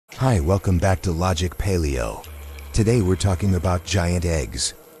Hi, welcome back to Logic Paleo. Today we're talking about giant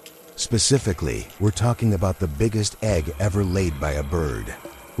eggs. Specifically, we're talking about the biggest egg ever laid by a bird,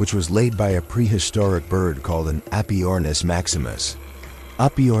 which was laid by a prehistoric bird called an Apiornis maximus.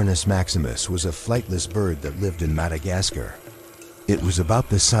 Apiornis maximus was a flightless bird that lived in Madagascar. It was about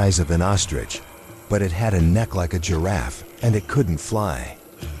the size of an ostrich, but it had a neck like a giraffe and it couldn't fly.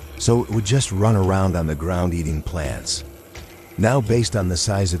 So it would just run around on the ground eating plants. Now, based on the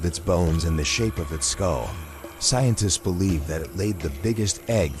size of its bones and the shape of its skull, scientists believe that it laid the biggest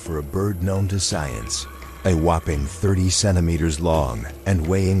egg for a bird known to science, a whopping 30 centimeters long and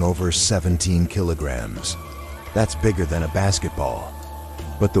weighing over 17 kilograms. That's bigger than a basketball.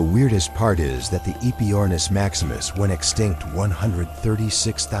 But the weirdest part is that the Apiornis maximus went extinct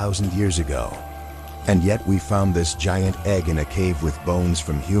 136,000 years ago. And yet we found this giant egg in a cave with bones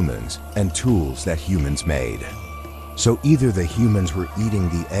from humans and tools that humans made. So either the humans were eating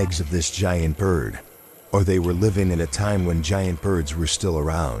the eggs of this giant bird, or they were living in a time when giant birds were still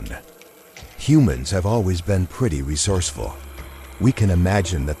around. Humans have always been pretty resourceful. We can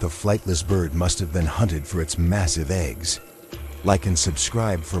imagine that the flightless bird must have been hunted for its massive eggs. Like and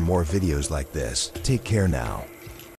subscribe for more videos like this. Take care now.